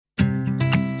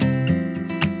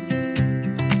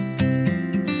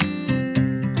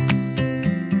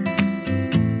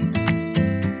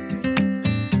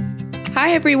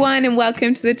Hi everyone, and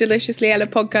welcome to the Deliciously Ella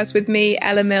podcast with me,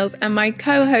 Ella Mills, and my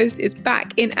co-host is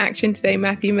back in action today,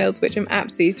 Matthew Mills, which I'm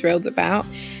absolutely thrilled about.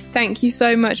 Thank you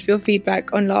so much for your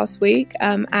feedback on last week.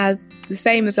 As the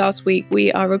same as last week,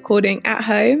 we are recording at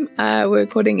home. We're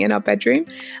recording in our bedroom,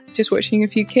 just watching a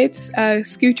few kids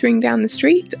scootering down the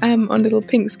street on little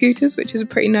pink scooters, which is a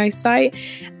pretty nice sight.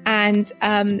 And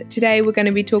today we're going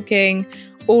to be talking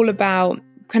all about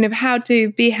kind of how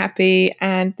to be happy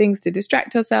and things to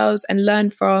distract ourselves and learn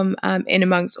from in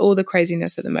amongst all the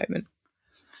craziness at the moment.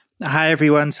 Hi,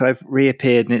 everyone. So I've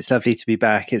reappeared and it's lovely to be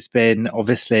back. It's been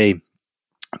obviously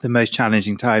the most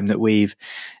challenging time that we've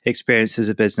experienced as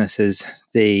a business as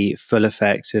the full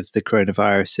effects of the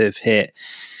coronavirus have hit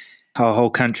our whole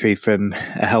country from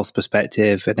a health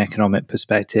perspective, an economic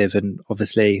perspective, and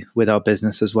obviously with our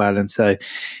business as well. And so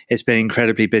it's been an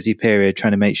incredibly busy period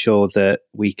trying to make sure that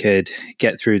we could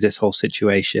get through this whole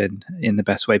situation in the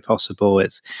best way possible.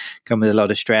 It's come with a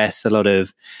lot of stress, a lot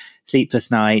of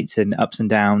sleepless nights and ups and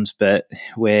downs, but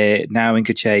we're now in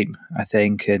good shape, I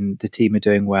think, and the team are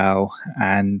doing well.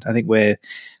 And I think we're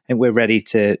ready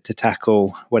to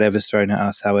tackle whatever's thrown at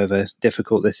us, however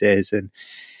difficult this is. And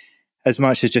as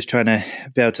much as just trying to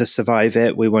be able to survive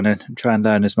it, we want to try and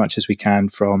learn as much as we can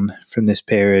from this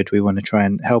period. We want to try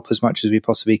and help as much as we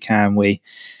possibly can. We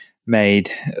made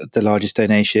the largest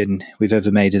donation we've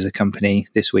ever made as a company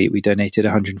this week. We donated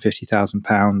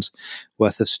 £150,000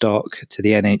 worth of stock to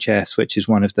the NHS, which is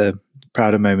one of the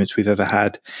prouder moments we've ever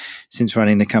had since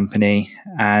running the company.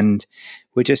 And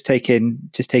we're just taking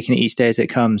it each day as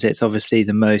it comes. It's obviously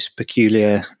the most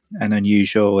peculiar and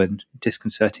unusual and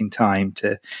disconcerting time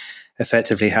to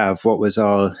effectively have what was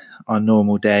our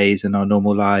normal days and our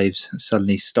normal lives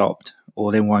suddenly stopped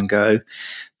all in one go.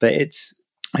 But it's,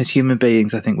 as human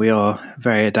beings, I think we are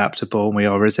very adaptable and we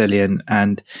are resilient,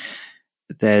 and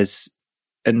there's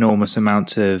enormous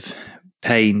amounts of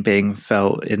pain being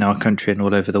felt in our country and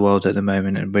all over the world at the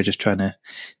moment. And we're just trying to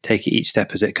take it each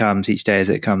step as it comes, each day as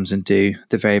it comes, and do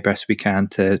the very best we can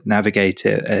to navigate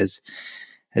it as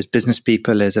business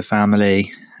people, as a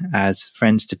family, as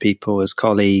friends to people, as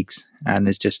colleagues, and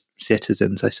as just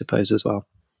citizens, I suppose, as well.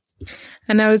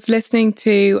 And I was listening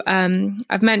to,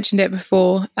 I've mentioned it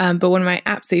before, but one of my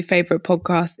absolute favourite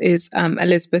podcasts is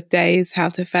Elizabeth Day's How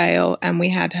to Fail. And we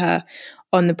had her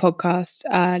on the podcast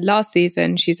last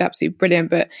season. She's absolutely brilliant,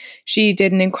 but she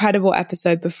did an incredible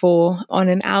episode before on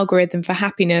an algorithm for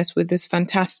happiness with this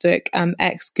fantastic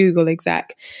ex-Google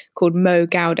exec called Mo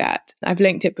Gaudat. I've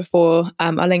linked it before.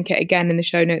 I'll link it again in the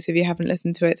show notes if you haven't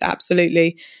listened to it.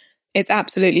 It's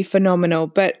absolutely phenomenal.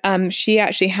 But she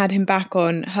actually had him back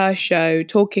on her show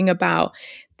talking about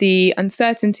the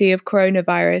uncertainty of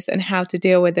coronavirus and how to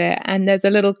deal with it. And there's a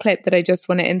little clip that I just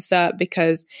want to insert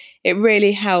because it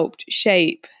really helped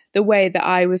shape the way that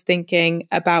I was thinking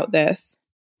about this.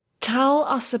 Tell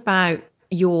us about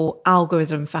your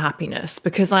algorithm for happiness,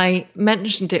 because I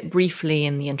mentioned it briefly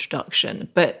in the introduction,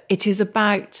 but it is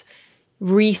about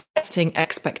resetting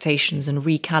expectations and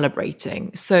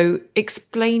recalibrating. So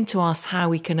explain to us how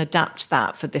we can adapt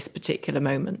that for this particular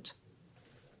moment.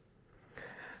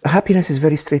 Happiness is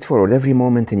very straightforward. Every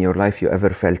moment in your life you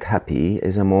ever felt happy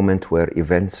is a moment where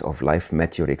events of life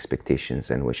met your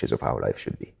expectations and wishes of how life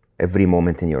should be. Every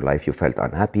moment in your life you felt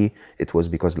unhappy, it was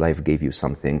because life gave you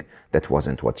something that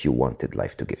wasn't what you wanted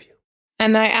life to give you.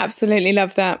 And I absolutely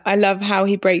love that. I love how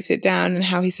he breaks it down and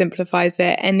how he simplifies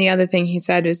it. And the other thing he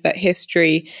said is that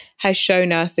history has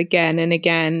shown us again and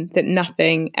again that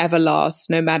nothing ever lasts,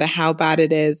 no matter how bad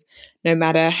it is, no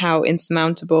matter how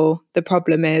insurmountable the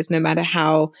problem is, no matter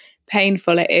how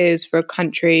painful it is for a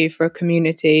country, for a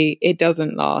community, it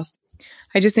doesn't last.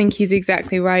 I just think he's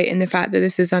exactly right in the fact that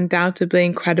this is undoubtedly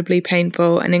incredibly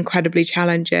painful and incredibly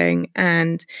challenging,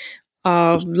 and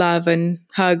our love and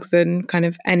hugs and kind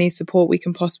of any support we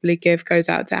can possibly give goes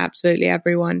out to absolutely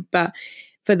everyone. But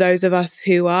for those of us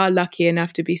who are lucky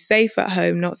enough to be safe at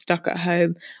home, not stuck at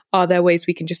home, are there ways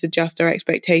we can just adjust our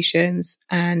expectations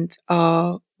and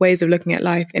our ways of looking at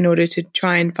life in order to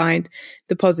try and find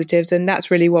the positives? And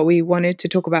that's really what we wanted to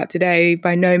talk about today.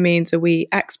 By no means are we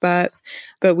experts,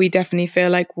 but we definitely feel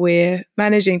like we're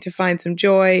managing to find some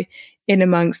joy in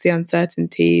amongst the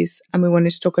uncertainties. And we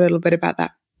wanted to talk a little bit about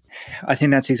that. I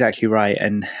think that's exactly right.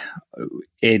 And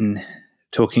in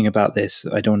talking about this,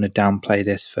 I don't want to downplay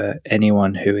this for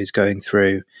anyone who is going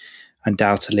through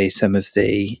undoubtedly some of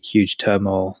the huge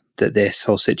turmoil that this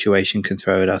whole situation can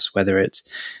throw at us, whether it's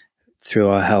through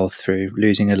our health, through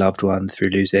losing a loved one,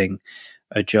 through losing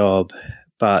a job.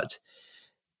 But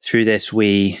through this,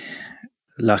 we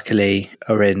luckily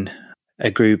are in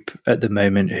a group at the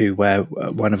moment where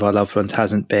one of our loved ones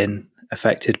hasn't been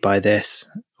affected by this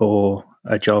or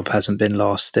a job hasn't been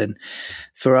lost. And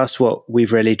for us, what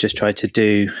we've really just tried to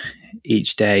do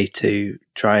each day to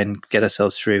try and get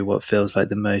ourselves through what feels like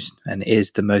the most and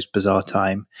is the most bizarre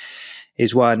time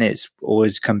is, one, it's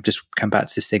always come back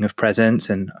to this thing of presence.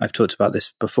 And I've talked about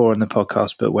this before on the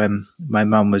podcast, but when my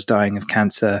mum was dying of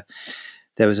cancer,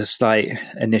 there was a slight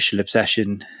initial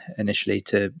obsession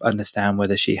to understand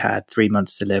whether she had 3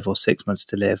 months to live or 6 months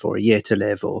to live or a year to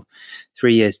live or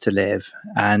 3 years to live.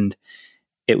 And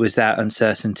it was that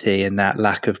uncertainty and that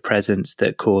lack of presence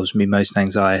that caused me most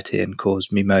anxiety and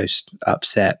caused me most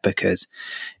upset, because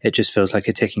it just feels like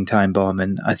a ticking time bomb.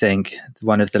 And I think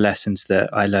one of the lessons that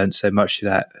I learned so much through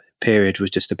that period was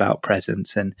just about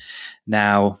presence. And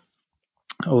now,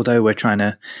 although we're trying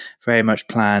to very much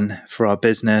plan for our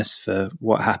business, for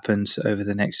what happens over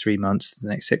the next 3 months, the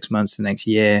next 6 months, the next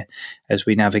year, as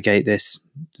we navigate this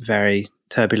very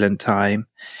turbulent time,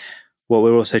 what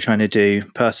we're also trying to do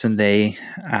personally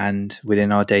and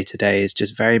within our day-to-day is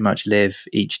just very much live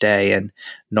each day and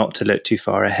not to look too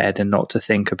far ahead and not to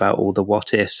think about all the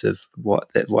what ifs of what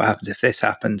happens if this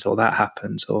happens or that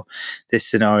happens or this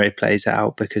scenario plays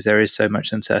out, because there is so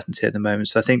much uncertainty at the moment.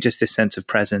 So I think just this sense of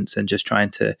presence and just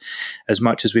trying to, as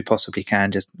much as we possibly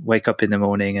can, just wake up in the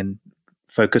morning and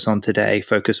focus on today,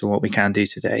 focus on what we can do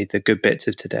today, the good bits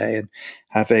of today, and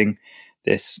having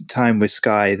this time with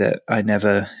Sky that I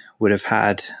never would have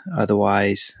had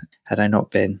otherwise had I not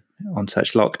been on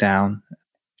such lockdown.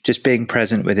 Just being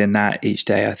present within that each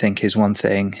day, I think, is one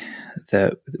thing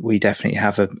that we definitely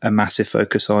have a massive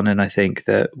focus on. And I think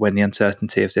that when the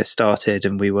uncertainty of this started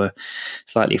and we were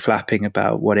slightly flapping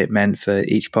about what it meant for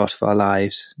each part of our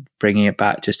lives, bringing it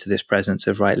back just to this presence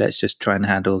of, right, let's just try and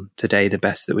handle today the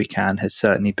best that we can, has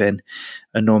certainly been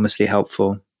enormously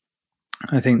helpful.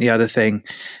 I think the other thing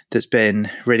that's been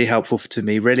really helpful to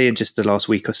me, really in just the last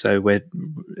week or so, where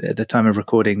at the time of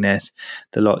recording this,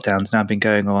 the lockdown's now been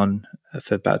going on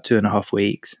for about 2.5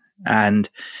 weeks. And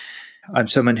I'm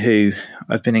someone who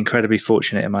I've been incredibly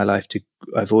fortunate in my life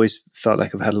I've always felt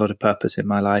like I've had a lot of purpose in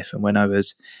my life. And when I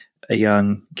was a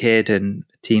young kid and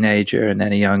a teenager and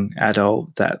then a young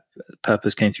adult, that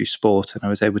purpose came through sport, and I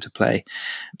was able to play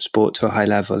sport to a high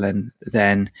level. And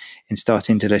then in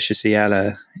starting Delicious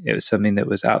Viella, it was something that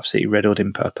was absolutely riddled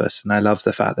in purpose. And I love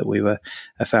the fact that we were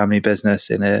a family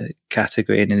business in a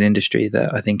category, in an industry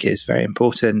that I think is very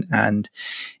important, and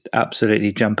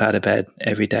absolutely jump out of bed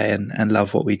every day and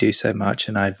love what we do so much.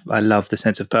 And I love the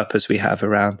sense of purpose we have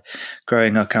around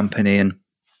growing our company. And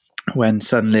when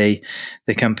suddenly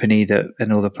the company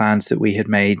and all the plans that we had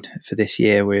made for this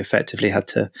year, we effectively had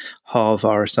to halve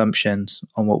our assumptions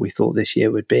on what we thought this year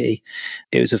would be.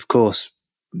 It was, of course,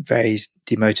 very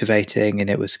demotivating, and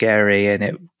it was scary, and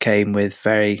it came with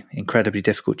very incredibly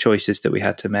difficult choices that we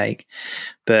had to make.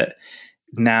 But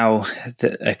now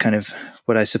that kind of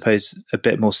what I suppose a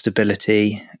bit more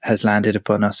stability has landed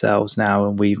upon ourselves now,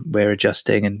 and we're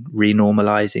adjusting and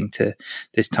renormalizing to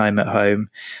this time at home,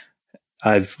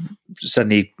 I've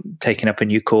suddenly taken up a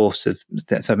new course of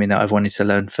something that I've wanted to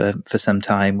learn for some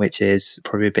time, which is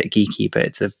probably a bit geeky, but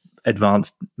it's an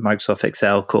advanced Microsoft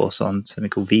Excel course on something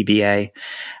called VBA.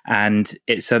 And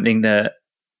it's something that,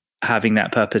 having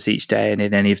that purpose each day, and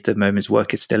in any of the moments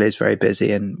work, it still is very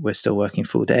busy and we're still working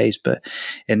full days, but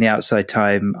in the outside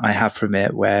time I have from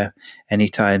it, where any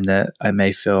time that I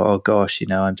may feel, oh gosh,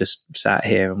 I'm just sat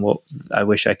here and what I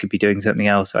wish I could be doing something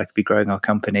else, I could be growing our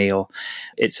company, or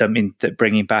it's something that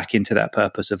bringing back into that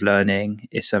purpose of learning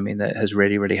is something that has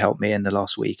really, really helped me in the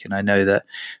last week. And I know that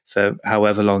for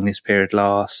however long this period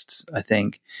lasts, I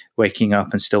think waking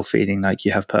up and still feeling like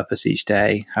you have purpose each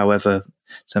day, however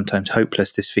sometimes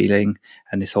hopeless this feeling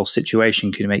and this whole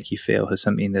situation can make you feel, is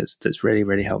something that's really,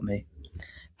 really helped me.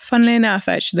 Funnily enough,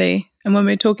 actually, and when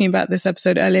we were talking about this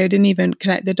episode earlier, I didn't even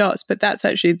connect the dots, but that's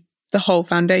actually the whole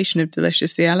foundation of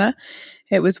Delicious Viella.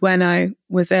 It was when I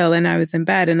was ill and I was in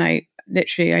bed, and I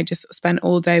just spent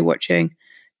all day watching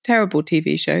terrible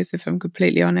TV shows, if I'm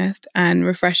completely honest, and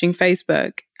refreshing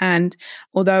Facebook. And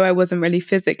although I wasn't really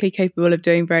physically capable of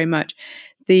doing very much,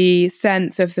 the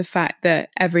sense of the fact that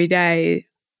every day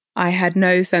I had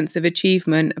no sense of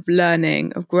achievement, of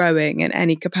learning, of growing in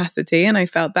any capacity. And I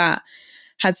felt that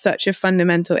had such a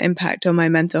fundamental impact on my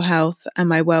mental health and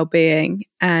my well-being.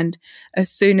 And as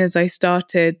soon as I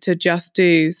started to just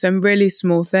do some really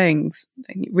small things,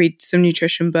 read some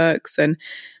nutrition books and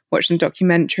watch some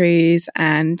documentaries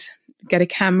and get a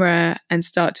camera and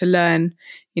start to learn,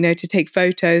 to take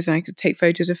photos, and I could take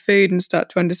photos of food and start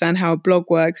to understand how a blog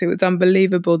works. It was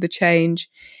unbelievable, the change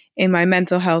in my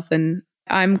mental health. And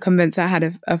I'm convinced I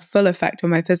had a full effect on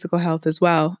my physical health as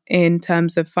well, in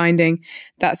terms of finding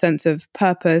that sense of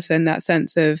purpose and that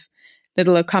sense of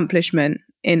little accomplishment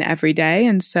in every day.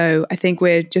 And so I think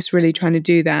we're just really trying to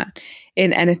do that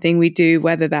in anything we do,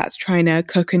 whether that's trying to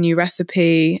cook a new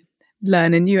recipe,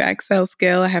 learn a new Excel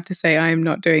skill. I have to say I'm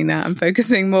not doing that. I'm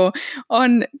focusing more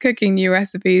on cooking new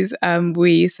recipes.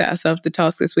 We set ourselves the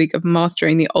task this week of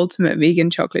mastering the ultimate vegan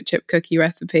chocolate chip cookie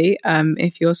recipe.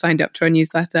 If you're signed up to our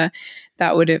newsletter,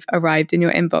 that would have arrived in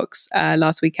your inbox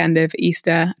last weekend of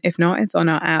Easter. If not, it's on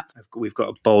our app. We've got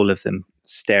a bowl of them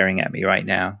staring at me right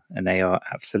now, and they are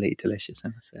absolutely delicious, I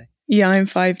must say. Yeah, I'm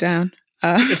 5 down.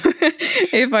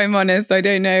 If I'm honest, I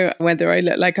don't know whether I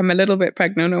look like I'm a little bit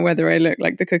pregnant or whether I look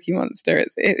like the Cookie Monster. It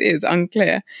is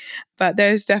unclear. But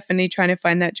there's definitely trying to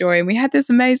find that joy. And we had this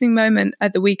amazing moment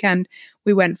at the weekend.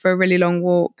 We went for a really long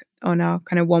walk on our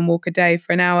kind of one walk a day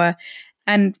for an hour.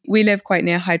 And we live quite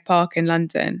near Hyde Park in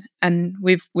London. And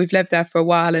we've lived there for a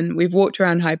while, and we've walked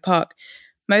around Hyde Park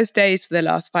most days for the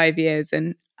last 5 years.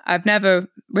 And I've never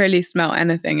really smelt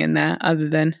anything in there other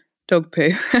than dog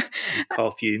poo.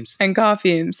 Car fumes. And car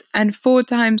fumes. And 4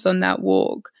 times on that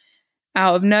walk,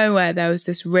 out of nowhere, there was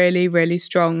this really, really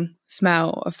strong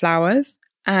smell of flowers.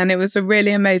 And it was a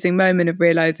really amazing moment of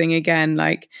realizing again,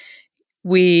 like,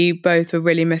 we both were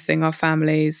really missing our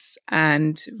families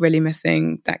and really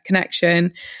missing that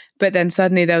connection. But then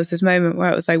suddenly there was this moment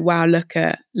where it was like, wow, look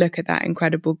at that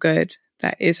incredible good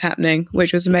that is happening,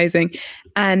 which was amazing.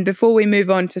 And before we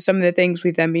move on to some of the things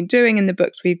we've then been doing in the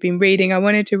books we've been reading, I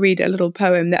wanted to read a little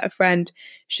poem that a friend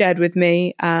shared with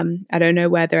me. I don't know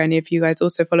whether any of you guys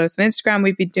also follow us on Instagram.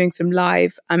 We've been doing some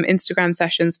live Instagram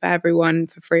sessions for everyone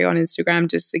for free on Instagram,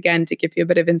 just again to give you a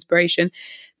bit of inspiration.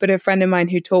 But a friend of mine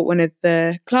who taught one of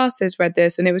the classes read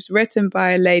this, and it was written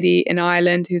by a lady in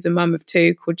Ireland who's a mum of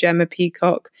 2 called Gemma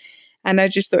Peacock. And I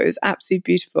just thought it was absolutely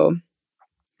beautiful.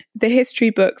 The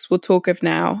history books will talk of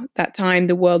now, that time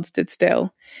the world stood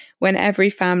still, when every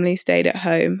family stayed at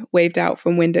home, waved out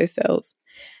from windowsills.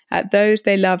 At those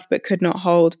they loved but could not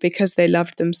hold, because they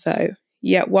loved them so.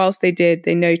 Yet whilst they did,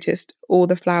 they noticed all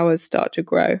the flowers start to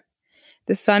grow.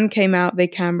 The sun came out, they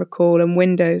can recall, and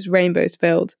windows, rainbows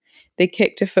filled. They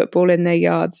kicked a football in their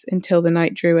yards until the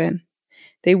night drew in.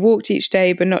 They walked each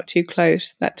day, but not too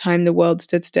close, that time the world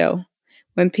stood still,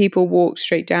 when people walked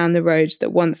straight down the roads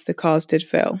that once the cars did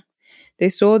fill. They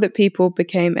saw that people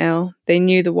became ill. They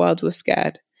knew the world was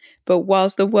scared. But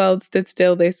whilst the world stood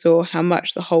still, they saw how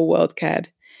much the whole world cared.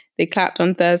 They clapped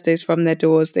on Thursdays from their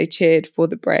doors. They cheered for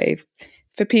the brave,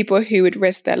 for people who would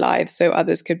risk their lives so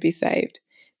others could be saved.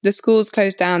 The schools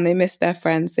closed down. They missed their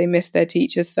friends. They missed their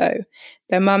teachers so.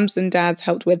 Their mums and dads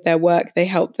helped with their work. They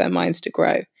helped their minds to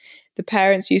grow. The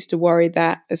parents used to worry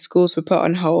that, as schools were put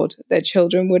on hold, their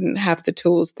children wouldn't have the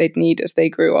tools they'd need as they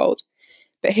grew old.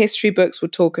 But history books will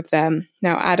talk of them,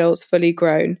 now adults fully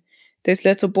grown. Those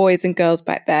little boys and girls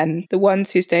back then, the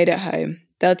ones who stayed at home.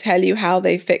 They'll tell you how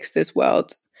they fixed this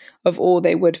world of all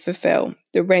they would fulfill.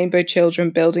 The rainbow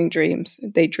children building dreams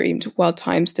they dreamed while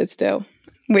time stood still.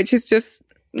 Which is just,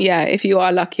 yeah, if you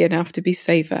are lucky enough to be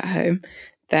safe at home,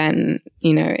 then,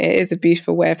 you know, it is a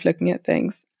beautiful way of looking at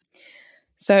things.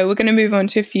 So we're going to move on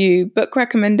to a few book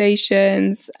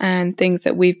recommendations and things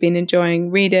that we've been enjoying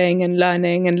reading and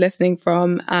learning and listening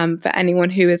from, for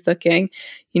anyone who is looking,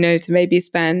 you know, to maybe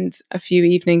spend a few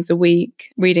evenings a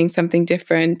week reading something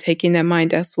different, taking their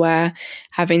mind elsewhere,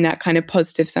 having that kind of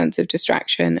positive sense of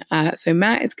distraction. So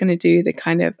Matt is going to do the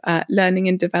kind of learning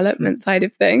and development side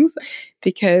of things,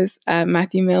 because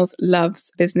Matthew Mills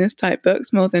loves business type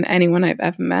books more than anyone I've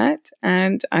ever met.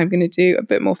 And I'm going to do a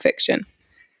bit more fiction.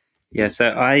 Yeah,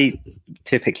 so I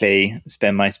typically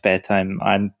spend my spare time,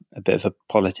 I'm a bit of a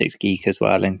politics geek as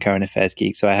well and current affairs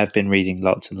geek. So I have been reading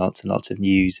lots and lots and lots of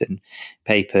news and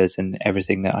papers and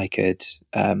everything that I could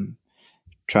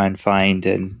try and find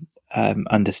and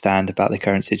understand about the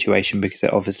current situation, because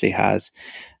it obviously has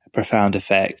a profound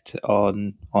effect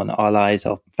on our lives,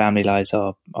 our family lives,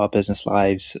 our business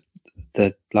lives,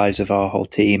 the lives of our whole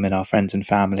team and our friends and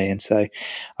family. And so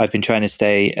I've been trying to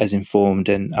stay as informed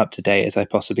and up to date as I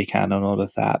possibly can on all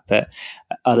of that. But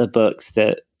other books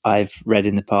that I've read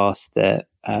in the past that,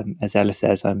 as Ella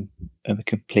says, I'm a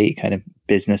complete kind of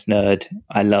business nerd.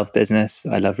 I love business.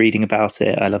 I love reading about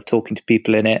it. I love talking to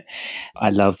people in it. I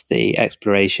love the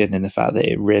exploration and the fact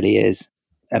that it really is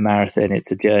a marathon.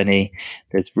 It's a journey.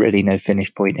 There's really no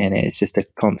finish point in it. It's just a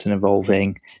constant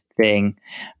evolving thing.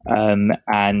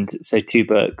 And so 2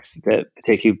 books that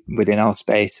particularly within our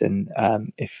space and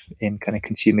if in kind of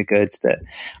consumer goods that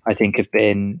I think have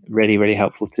been really, really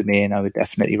helpful to me and I would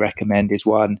definitely recommend is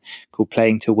one called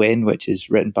Playing to Win, which is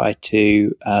written by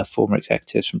 2 former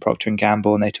executives from Procter &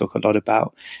 Gamble, and they talk a lot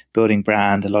about building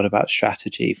brand, a lot about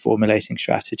strategy, formulating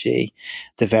strategy,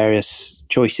 the various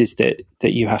choices that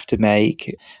you have to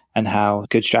make, and how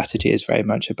good strategy is very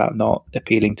much about not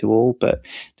appealing to all, but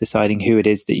deciding who it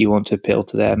is that you want to appeal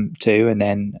to them to, and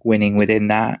then winning within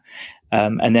that.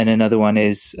 And then another one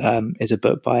is a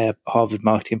book by a Harvard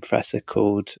marketing professor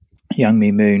called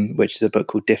Youngme Moon, which is a book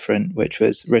called Different, which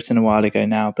was written a while ago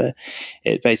now, but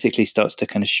it basically starts to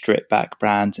kind of strip back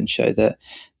brands and show that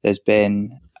there's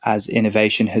been, as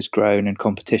innovation has grown and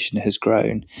competition has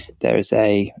grown, there is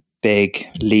a big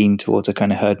lean towards a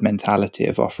kind of herd mentality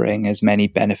of offering as many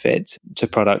benefits to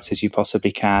products as you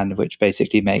possibly can, which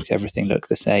basically makes everything look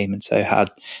the same. And so how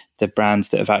the brands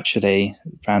that have actually,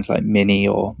 brands like Mini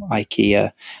or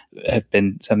IKEA have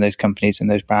been some of those companies and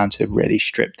those brands have really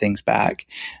stripped things back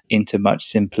into much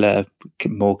simpler,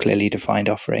 more clearly defined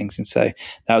offerings. And so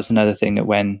that was another thing that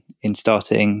when in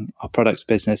starting our products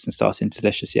business and starting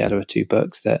Delicious Yellow are two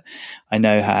books that I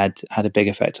know had a big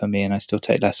effect on me, and I still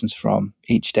take lessons from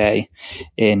each day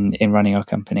in running our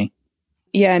company.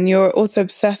 Yeah, and you're also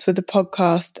obsessed with the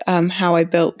podcast, How I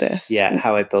Built This. Yeah,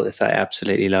 How I Built This I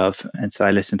absolutely love. And so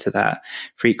I listen to that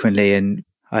frequently. And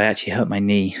I actually hurt my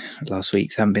knee last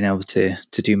week, so I haven't been able to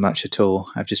do much at all.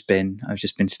 I've just been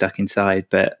stuck inside.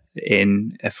 But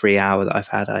in a free hour that I've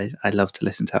had, I love to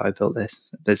listen to How I Built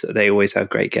This. They always have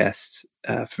great guests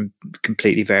from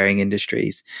completely varying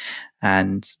industries,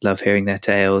 and love hearing their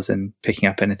tales and picking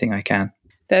up anything I can.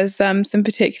 There's some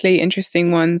particularly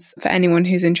interesting ones for anyone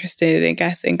who's interested, I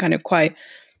guess, in kind of quite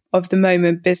of the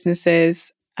moment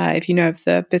businesses. If you know of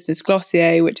the Business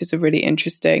Glossier, which is a really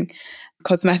interesting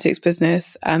cosmetics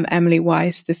business, Emily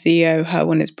Weiss, the CEO, her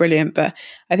one is brilliant. But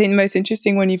I think the most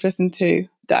interesting one you've listened to,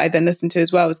 that I then listened to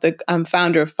as well, was the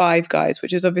founder of Five Guys,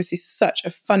 which is obviously such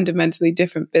a fundamentally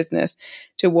different business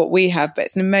to what we have. But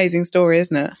it's an amazing story,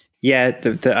 isn't it? Yeah,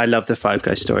 I love the Five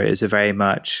Guys story. It's a very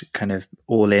much kind of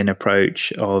all-in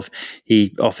approach of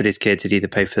he offered his kids to either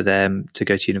pay for them to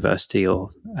go to university or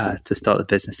to start the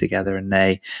business together. And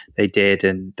they did,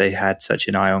 and they had such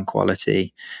an eye on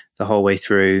quality the whole way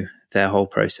through their whole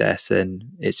process. And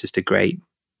it's just a great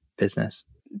business.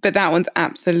 But that one's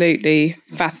absolutely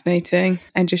fascinating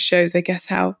and just shows, I guess,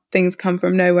 how things come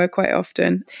from nowhere quite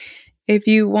often. If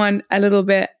you want a little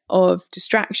bit of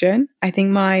distraction, I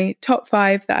think my top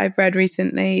 5 that I've read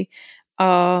recently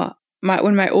are one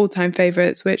of my all-time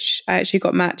favorites, which I actually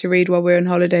got Matt to read while we were on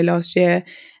holiday last year,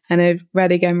 and I've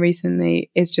read again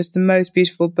recently. Is just the most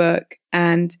beautiful book,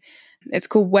 and it's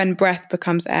called When Breath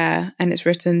Becomes Air, and it's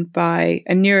written by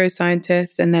a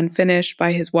neuroscientist and then finished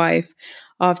by his wife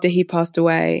after he passed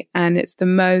away. And it's the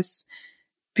most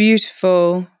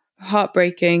beautiful,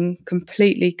 heartbreaking,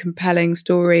 completely compelling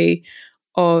story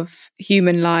of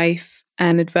human life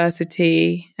and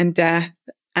adversity and death.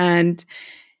 And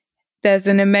there's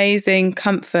an amazing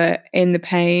comfort in the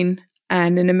pain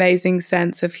and an amazing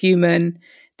sense of human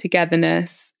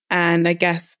togetherness. And I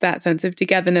guess that sense of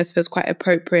togetherness feels quite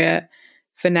appropriate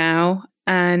for now.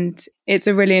 And it's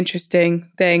a really interesting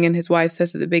thing. And his wife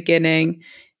says at the beginning,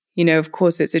 you know, of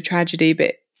course it's a tragedy,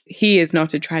 but he is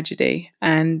not a tragedy.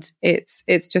 And it's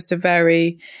just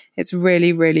it's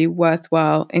really, really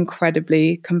worthwhile,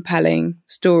 incredibly compelling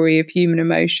story of human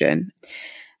emotion.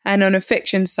 And on a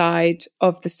fiction side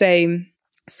of the same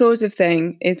sort of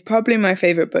thing, it's probably my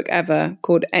favorite book ever,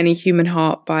 called Any Human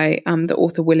Heart by the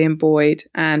author William Boyd.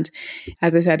 And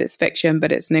as I said, it's fiction,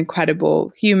 but it's an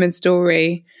incredible human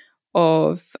story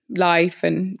of life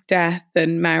and death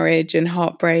and marriage and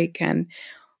heartbreak and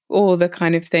all the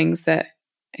kind of things that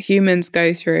humans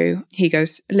go through. He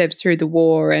lives through the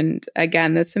war. And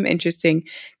again, there's some interesting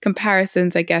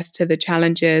comparisons, I guess, to the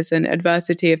challenges and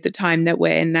adversity of the time that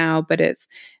we're in now. But it's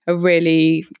a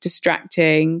really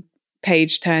distracting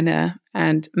page turner,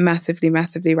 and massively,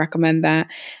 massively recommend that.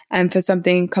 And for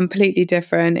something completely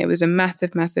different, it was a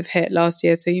massive, massive hit last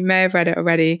year. So you may have read it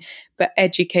already, but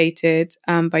Educated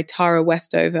by Tara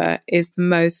Westover is the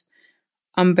most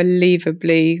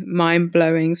unbelievably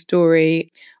mind-blowing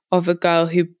story of a girl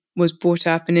who was brought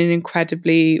up in an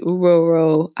incredibly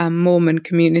rural Mormon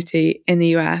community in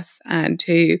the US, and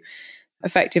who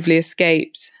effectively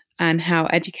escaped, and how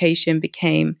education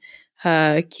became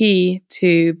her key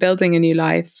to building a new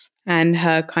life, and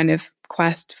her kind of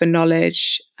quest for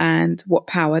knowledge and what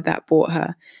power that brought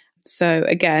her. So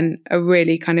again, a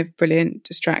really kind of brilliant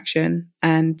distraction.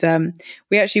 And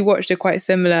we actually watched a quite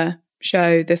similar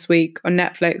show this week on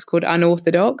Netflix called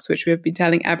Unorthodox, which we've been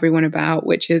telling everyone about,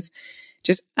 which is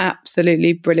just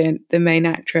absolutely brilliant. The main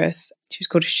actress, she's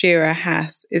called Shira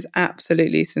Haas, is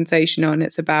absolutely sensational. And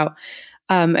it's about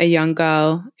a young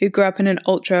girl who grew up in an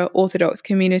ultra-Orthodox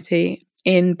community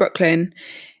in Brooklyn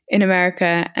in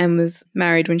America and was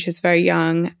married when she was very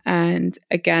young. And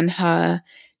again, her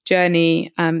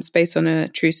journey is based on a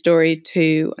true story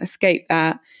to escape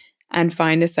that and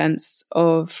find a sense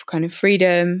of kind of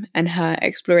freedom and her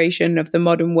exploration of the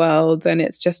modern world. And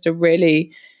it's just a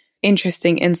really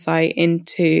interesting insight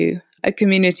into a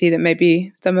community that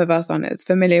maybe some of us aren't as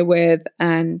familiar with,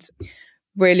 and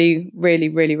really, really,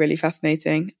 really, really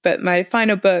fascinating. But my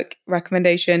final book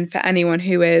recommendation for anyone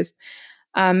who is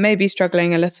maybe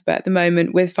struggling a little bit at the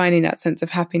moment with finding that sense of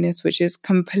happiness, which is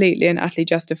completely and utterly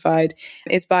justified,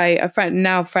 is by a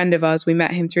friend of ours. We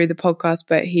met him through the podcast,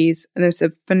 but there's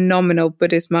a phenomenal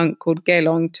Buddhist monk called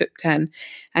Gelong Thupten,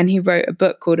 and he wrote a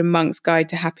book called A Monk's Guide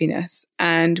to Happiness.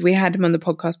 And we had him on the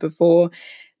podcast before,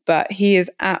 but he is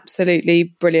absolutely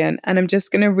brilliant. And I'm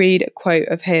just going to read a quote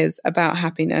of his about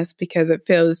happiness because it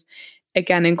feels,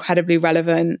 again, incredibly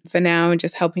relevant for now and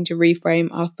just helping to reframe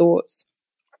our thoughts.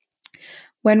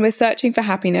 When we're searching for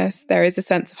happiness, there is a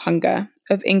sense of hunger,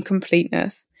 of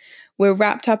incompleteness. We're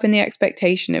wrapped up in the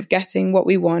expectation of getting what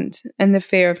we want and the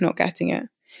fear of not getting it.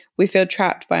 We feel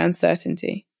trapped by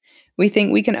uncertainty. We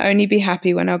think we can only be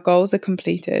happy when our goals are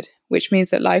completed, which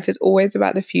means that life is always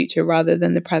about the future rather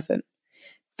than the present.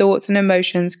 Thoughts and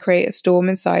emotions create a storm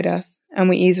inside us, and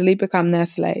we easily become their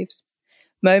slaves.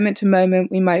 Moment to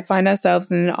moment, we might find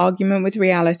ourselves in an argument with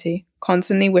reality,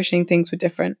 constantly wishing things were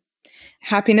different.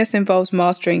 Happiness involves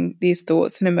mastering these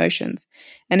thoughts and emotions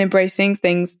and embracing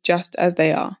things just as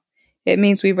they are. It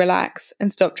means we relax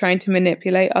and stop trying to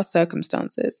manipulate our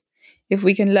circumstances. If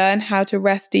we can learn how to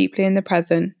rest deeply in the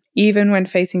present, even when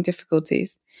facing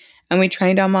difficulties, and we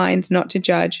train our minds not to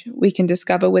judge, we can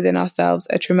discover within ourselves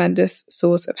a tremendous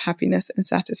source of happiness and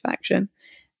satisfaction.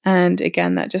 And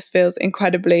again, that just feels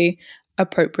incredibly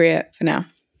appropriate for now.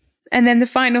 And then the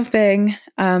final thing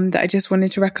that I just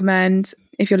wanted to recommend,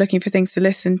 if you're looking for things to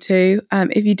listen to,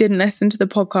 if you didn't listen to the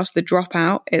podcast, The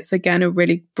Dropout, it's again a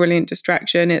really brilliant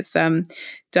distraction. It's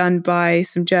done by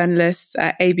some journalists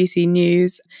at ABC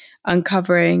News,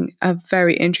 uncovering a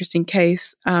very interesting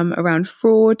case around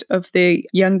fraud of the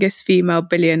youngest female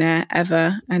billionaire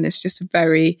ever. And it's just a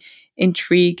very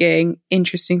intriguing,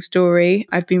 interesting story.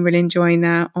 I've been really enjoying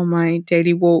that on my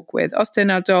daily walk with Austin,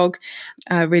 our dog,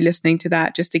 re-listening to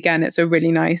that. Just again, it's a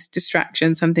really nice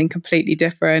distraction, something completely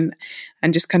different,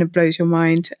 and just kind of blows your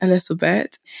mind a little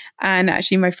bit. And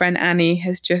actually, my friend Annie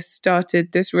has just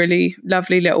started this really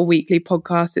lovely little weekly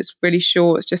podcast. It's really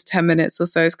short. It's just 10 minutes or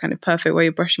so. It's kind of perfect while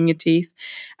you're brushing your teeth.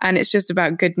 And it's just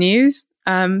about good news.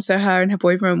 So her and her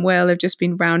boyfriend, Will, have just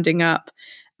been rounding up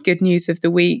good news of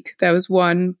the week. There was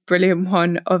one brilliant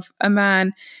one of a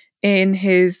man in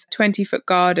his 20-foot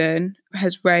garden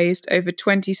has raised over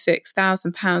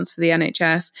 £26,000 for the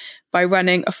NHS by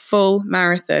running a full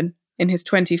marathon in his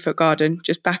 20-foot garden,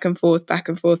 just back and forth, back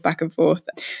and forth, back and forth.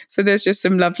 So there's just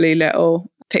some lovely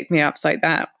little pick-me-ups like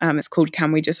that. It's called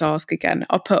Can We Just Ask Again?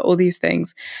 I'll put all these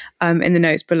things in the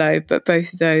notes below, but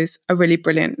both of those are really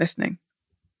brilliant listening.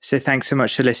 So thanks so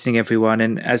much for listening, everyone.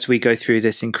 And as we go through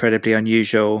this incredibly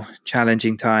unusual,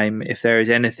 challenging time, if there is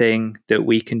anything that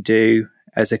we can do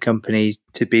as a company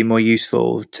to be more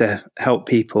useful to help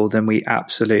people, then we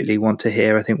absolutely want to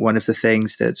hear. I think one of the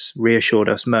things that's reassured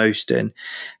us most and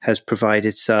has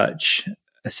provided such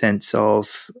a sense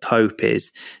of hope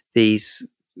is these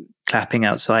clapping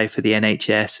outside for the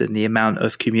NHS and the amount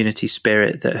of community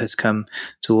spirit that has come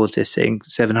towards this. Seeing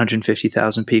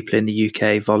 750,000 people in the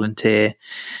UK volunteer,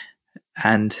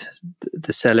 and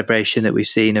the celebration that we've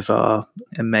seen of our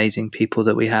amazing people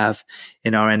that we have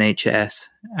in our NHS,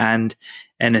 and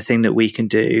anything that we can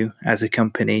do as a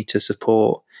company to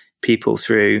support people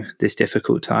through this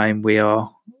difficult time. We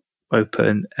are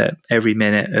open at every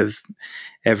minute of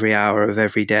every hour of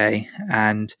every day,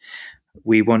 and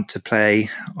we want to play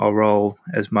our role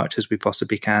as much as we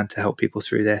possibly can to help people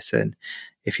through this. And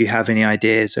if you have any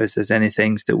ideas, or if there's any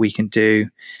things that we can do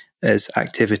as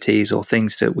activities or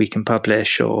things that we can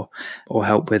publish or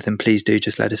help with, then please do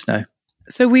just let us know.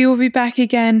 So we will be back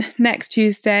again next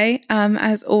Tuesday.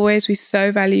 As always, we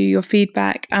so value your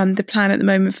feedback. The plan at the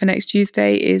moment for next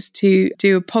Tuesday is to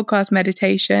do a podcast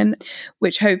meditation,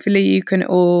 which hopefully you can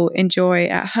all enjoy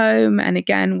at home. And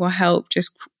again, will help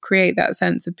just create that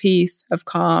sense of peace, of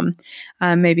calm,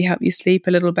 maybe help you sleep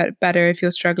a little bit better if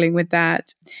you're struggling with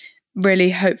that.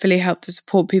 Really hopefully help to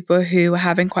support people who are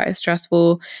having quite a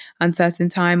stressful, uncertain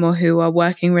time, or who are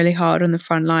working really hard on the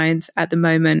front lines at the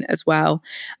moment as well.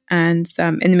 And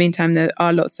in the meantime, there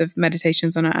are lots of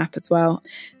meditations on our app as well.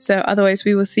 So otherwise,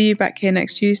 we will see you back here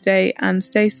next Tuesday.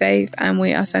 Stay safe, and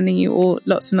we are sending you all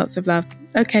lots and lots of love.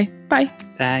 Okay, bye.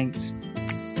 Thanks.